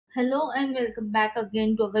Hello and welcome back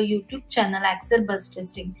again to our YouTube channel Axelbuzz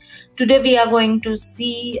testing. Today we are going to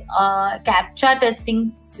see Captcha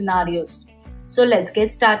testing scenarios. So let's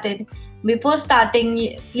get started. Before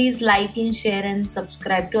starting, please like and share and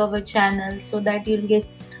subscribe to our channel so that you'll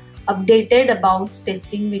get updated about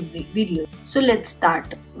testing videos. So let's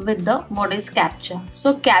start with the what is Captcha.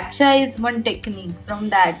 So Captcha is one technique. From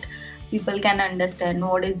that people can understand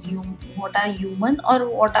what are human or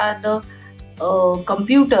what are the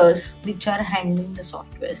computers which are handling the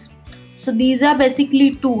softwares. So these are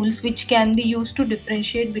basically tools which can be used to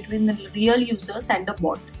differentiate between the real users and the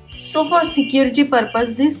bot. So for security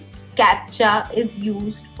purpose, this captcha is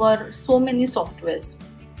used for so many softwares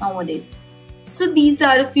nowadays. So these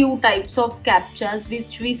are a few types of captchas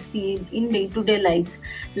which we see in day-to-day lives.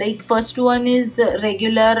 Like first one is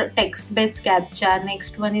regular text-based captcha,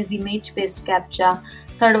 next one is image-based captcha,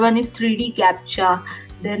 third one is 3D captcha,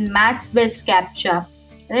 then maths-based captcha,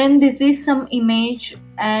 then this is some image,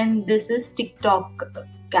 and this is TikTok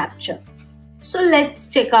captcha. So let's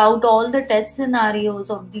check out all the test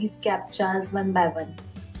scenarios of these captchas one by one.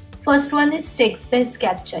 First one is text-based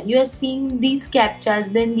captcha. You are seeing these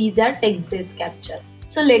captchas, then these are text-based captcha.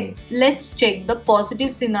 So let's check the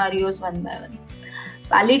positive scenarios one by one.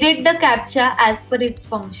 Validate the captcha as per its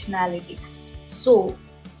functionality. So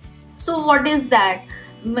what is that?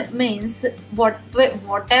 Means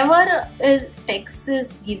whatever is text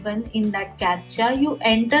is given in that captcha, you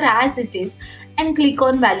enter as it is and click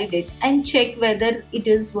on validate and check whether it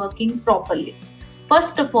is working properly.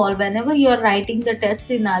 First of all, whenever you are writing the test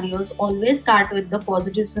scenarios, always start with the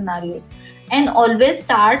positive scenarios and always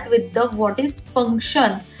start with the what is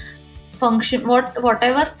function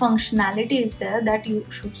whatever functionality is there, that you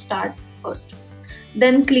should start first.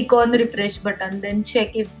 Then click on the refresh button, then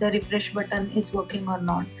check if the refresh button is working or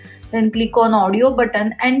not. Then click on audio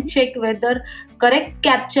button and check whether correct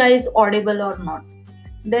captcha is audible or not.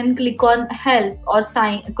 Then click on help or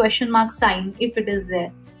sign question mark sign if it is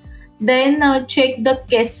there. Then check the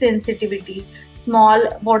case sensitivity.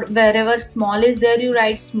 Wherever small is there, you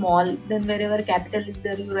write small. Then wherever capital is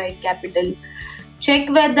there, you write capital. Check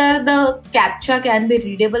whether the captcha can be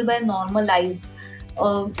readable by normal eyes.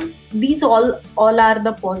 These all are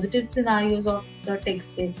the positive scenarios of the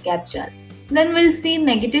text-based captchas. Then we'll see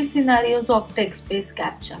negative scenarios of text-based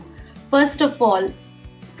captcha. First of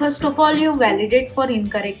all, you validate for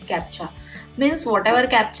incorrect captcha. Means whatever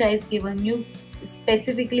captcha is given, you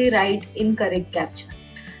specifically write incorrect captcha.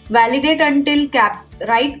 Validate until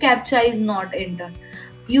right captcha is not entered.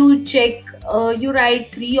 You check, you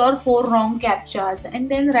write 3 or 4 wrong captchas and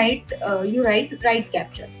then you write right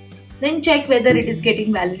captcha. Then check whether it is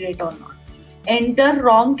getting validated or not. Enter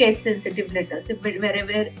wrong case sensitive letters. If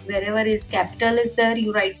wherever is capital is there,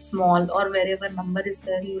 you write small, or wherever number is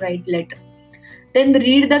there, you write letter. Then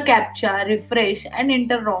read the captcha, refresh and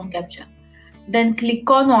enter wrong captcha. Then click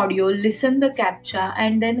on audio, listen the captcha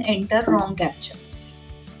and then enter wrong captcha.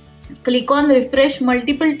 Click on refresh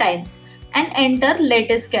multiple times and enter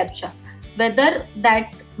latest captcha, whether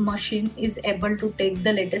that machine is able to take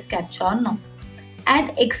the latest captcha or not.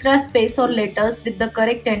 Add extra space or letters with the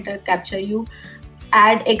correct enter captcha. You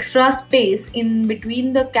add extra space in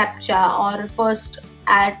between the captcha or first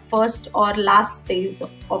or last space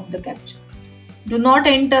of the captcha. Do not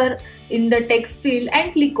enter in the text field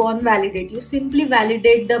and click on validate. You simply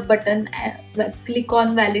validate the button, click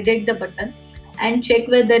on validate the button and check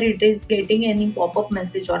whether it is getting any pop-up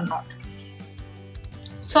message or not.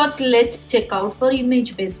 So let's check out for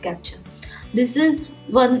image based captcha. This is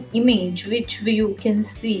one image which you can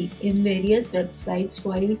see in various websites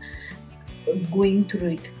while going through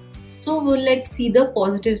it. So let's see the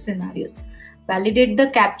positive scenarios. Validate the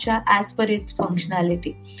captcha as per its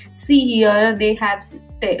functionality. See here they have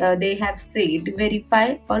said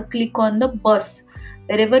verify or click on the bus.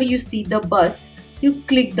 Wherever you see the bus, you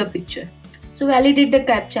click the picture. So validate the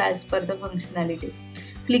captcha as per the functionality.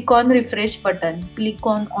 Click on refresh button, click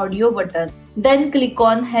on audio button, then click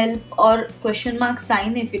on help or question mark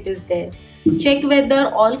sign if it is there. Check whether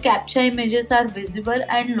all captcha images are visible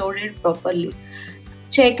and loaded properly.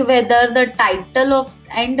 Check whether the title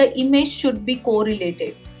and the image should be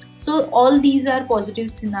correlated. So all these are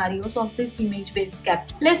positive scenarios of this image based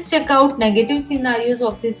captcha. Let's check out negative scenarios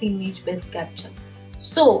of this image based captcha.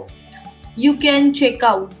 So you can check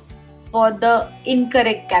out for the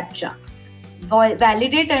incorrect captcha.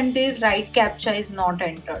 Validate until right captcha is not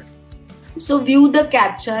entered. So view the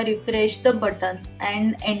captcha, refresh the button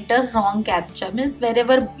and enter wrong captcha. Means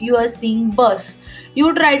wherever you are seeing bus,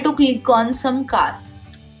 you try to click on some car.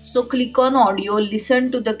 So click on audio,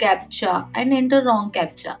 listen to the captcha and enter wrong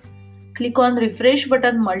captcha. Click on refresh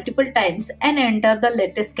button multiple times and enter the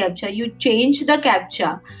latest captcha. You change the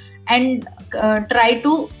captcha and try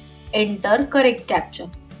to enter correct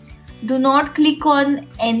captcha. Do not click on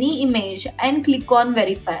any image and click on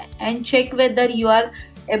verify and check whether you are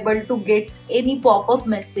able to get any pop-up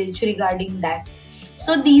message regarding that.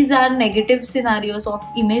 So these are negative scenarios of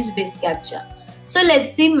image based captcha. So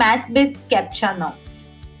let's see math based captcha now.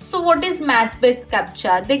 So what is math based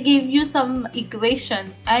captcha? They give you some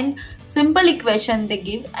equation and simple equation they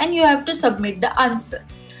give and you have to submit the answer.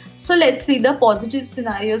 So let's see the positive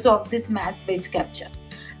scenarios of this math based captcha.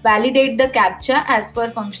 Validate the captcha as per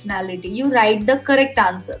functionality. You write the correct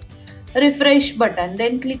answer. Refresh button,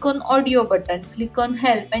 then click on audio button, click on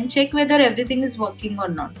help and check whether everything is working or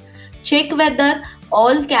not. Check whether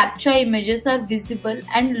all captcha images are visible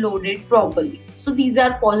and loaded properly. So these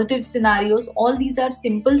are positive scenarios. All these are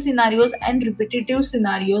simple scenarios and repetitive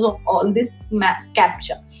scenarios of all this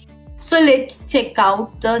captcha. So let's check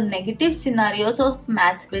out the negative scenarios of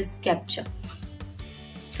maths-based captcha.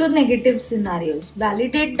 So negative scenarios.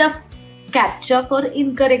 Validate the captcha for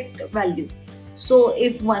incorrect value. So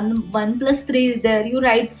if 1 plus 3 is there, you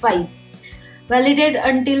write 5. Validate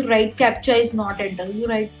until right captcha is not entered. You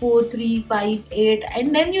write 4, 3, 5, 8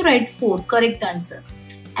 and then you write 4, correct answer.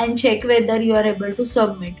 And check whether you are able to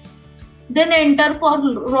submit. Then enter for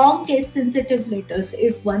wrong case sensitive letters.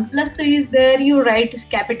 If 1 plus 3 is there, you write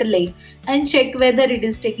capital A and check whether it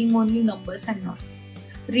is taking only numbers and not.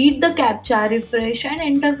 Read the captcha, refresh and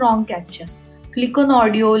enter wrong captcha. Click on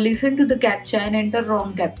audio, listen to the captcha and enter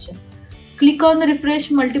wrong captcha. Click on refresh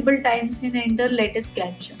multiple times and enter latest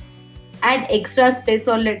captcha. Add extra space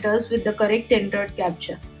or letters with the correct entered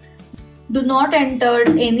captcha. Do not enter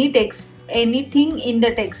anything in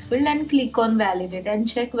the text field and click on validate and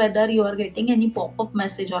check whether you are getting any pop-up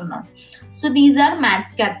message or not. So these are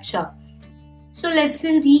maths captcha. So let's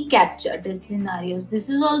see reCAPTCHA test scenarios. This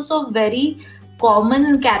is also very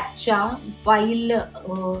common captcha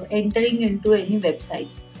while entering into any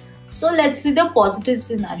websites. So let's see the positive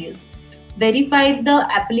scenarios. Verify the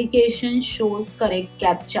application shows correct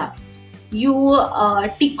captcha. You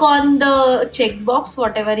tick on the checkbox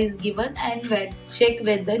whatever is given and check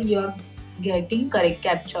whether you are getting correct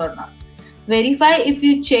captcha or not. Verify if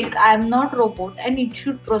you check I am not robot and it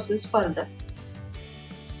should process further.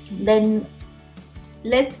 Then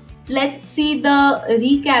let's see the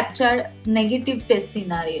reCAPTCHA negative test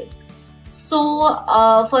scenarios.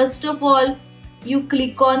 So first of all, you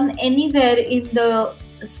click on anywhere in the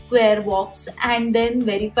square box and then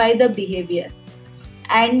verify the behavior,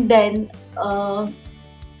 and then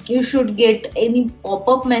you should get any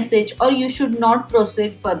pop-up message or you should not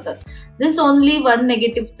proceed further. This only one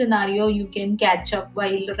negative scenario you can catch up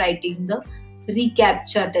while writing the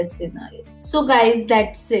reCAPTCHA test scenario. So guys,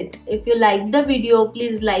 that's it. If you like the video,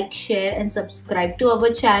 please like, share and subscribe to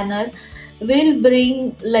our channel. We'll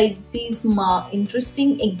bring like these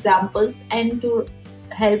interesting examples and to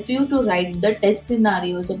help you to write the test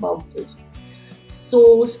scenarios about those.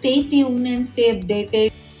 So stay tuned and stay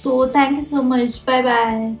updated. So thank you so much. Bye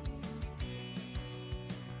bye.